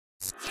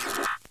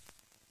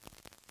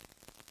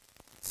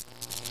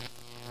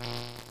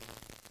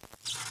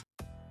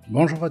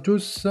Bonjour à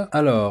tous,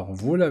 alors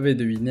vous l'avez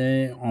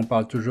deviné, on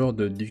parle toujours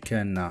de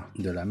Duken,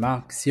 de la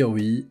marque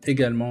SIRUI,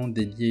 également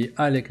dédiée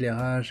à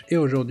l'éclairage, et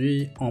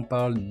aujourd'hui on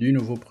parle du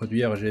nouveau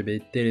produit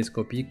RGB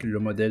télescopique, le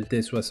modèle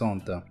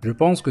T60. Je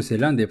pense que c'est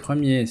l'un des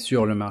premiers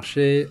sur le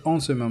marché en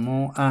ce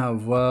moment à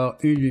avoir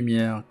une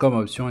lumière comme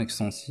option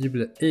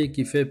extensible et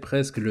qui fait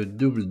presque le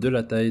double de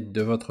la taille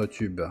de votre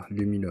tube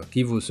lumineux,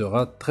 qui vous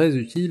sera très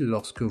utile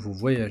lorsque vous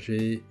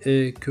voyagez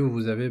et que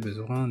vous avez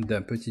besoin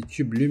d'un petit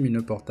tube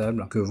lumineux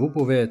portable que vous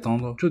pouvez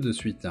étendre tout de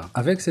suite.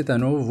 Avec cet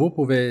anneau, vous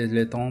pouvez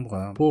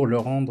l'étendre pour le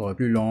rendre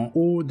plus lent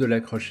ou de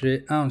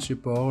l'accrocher à un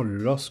support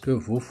lorsque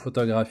vous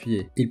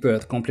photographiez. Il peut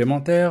être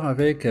complémentaire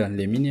avec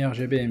les mini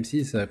RGB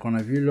M6 qu'on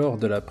a vu lors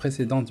de la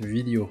précédente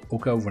vidéo. Au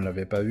cas où vous ne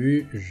l'avez pas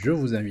vu, je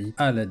vous invite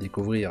à la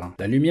découvrir.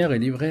 La lumière est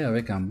livrée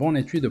avec un bon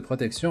étui de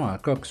protection à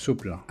coque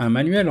souple, un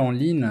manuel en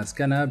ligne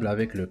scannable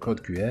avec le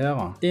code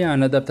QR et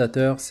un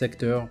adaptateur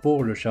secteur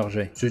pour le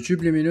charger. Ce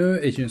tube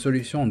lumineux est une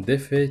solution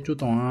d'effet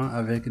tout en un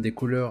avec des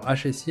couleurs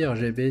HSI,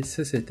 RGB,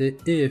 CCT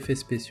et effets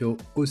spéciaux.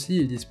 Aussi,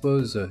 il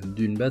dispose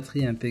d'une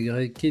batterie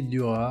intégrée qui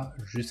durera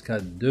jusqu'à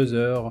 2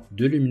 heures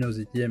de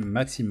luminosité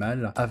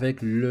maximale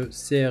avec le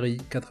CRI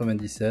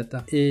 97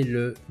 et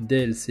le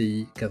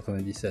DLCI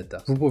 97.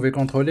 Vous pouvez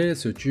contrôler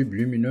ce tube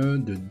lumineux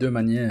de deux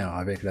manières,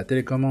 avec la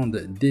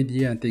télécommande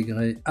dédiée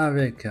intégrée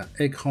avec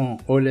écran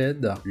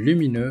OLED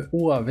lumineux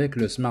ou avec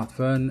le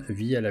smartphone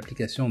via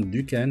l'application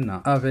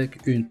Duken avec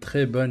une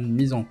très bonne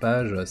mise en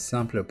page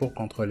simple pour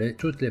contrôler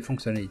toutes les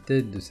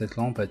fonctionnalités de cette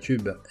lampe à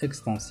tube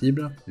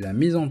extensible. La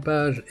mise en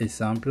page est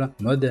simple,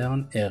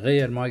 moderne et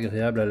réellement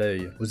agréable à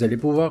l'œil. Vous allez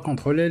pouvoir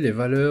contrôler les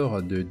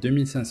valeurs de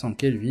 2500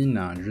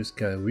 Kelvin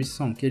jusqu'à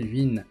 800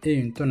 Kelvin et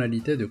une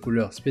tonalité de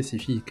couleur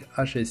spécifique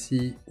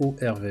HSI ou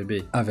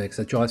RVB avec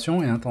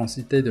saturation et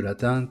intensité de la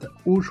teinte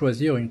ou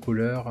choisir une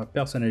couleur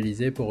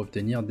personnalisée pour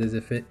obtenir des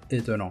effets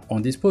étonnants. On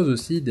dispose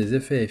aussi des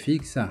effets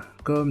FX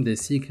comme des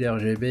cycles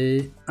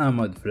RGB, un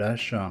mode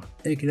flash,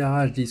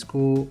 éclairage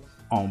disco,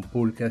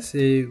 ampoule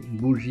cassée,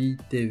 bougie,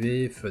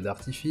 TV, feu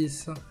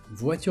d'artifice,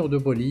 voiture de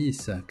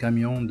police,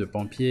 camion de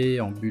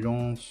pompiers,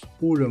 ambulance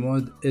ou le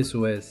mode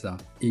SOS.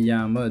 Il y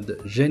a un mode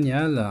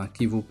génial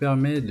qui vous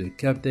permet de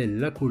capter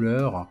la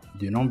couleur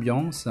d'une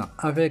ambiance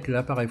avec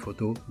l'appareil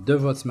photo de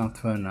votre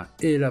smartphone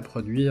et la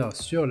produire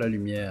sur la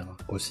lumière.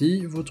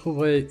 Aussi, vous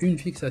trouverez une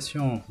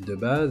fixation de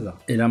base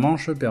et la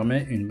manche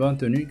permet une bonne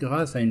tenue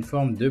grâce à une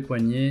forme de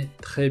poignée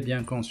très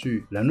bien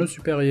conçue. L'anneau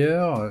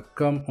supérieur,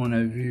 comme on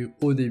a vu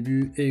au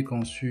début, est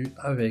conçu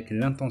avec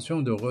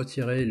l'intention de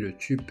retirer le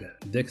tube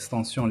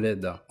d'extension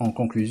LED. En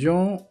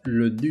conclusion,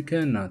 le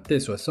Duken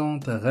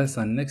T60 reste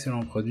un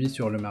excellent produit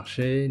sur le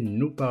marché.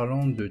 Nous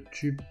parlons de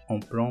tube en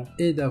plan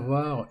et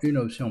d'avoir une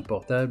option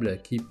portable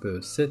qui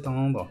peut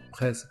s'étendre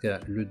presque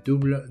le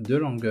double de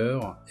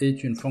longueur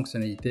est une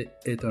fonctionnalité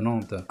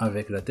étonnante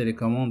avec la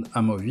télécommande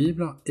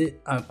amovible et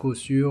à coup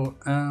sûr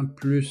un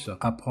plus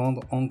à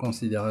prendre en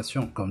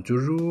considération. Comme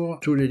toujours,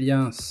 tous les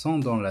liens sont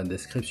dans la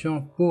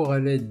description pour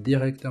aller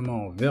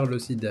directement vers le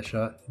site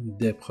d'achat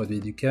des produits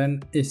Duken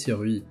et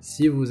SIRUI.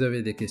 Si vous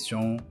avez des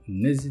questions,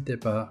 n'hésitez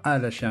pas à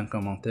lâcher un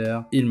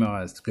commentaire. Il me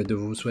reste que de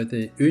vous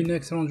souhaiter une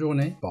excellente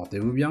journée.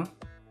 Portez-vous bien.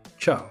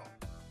 Ciao.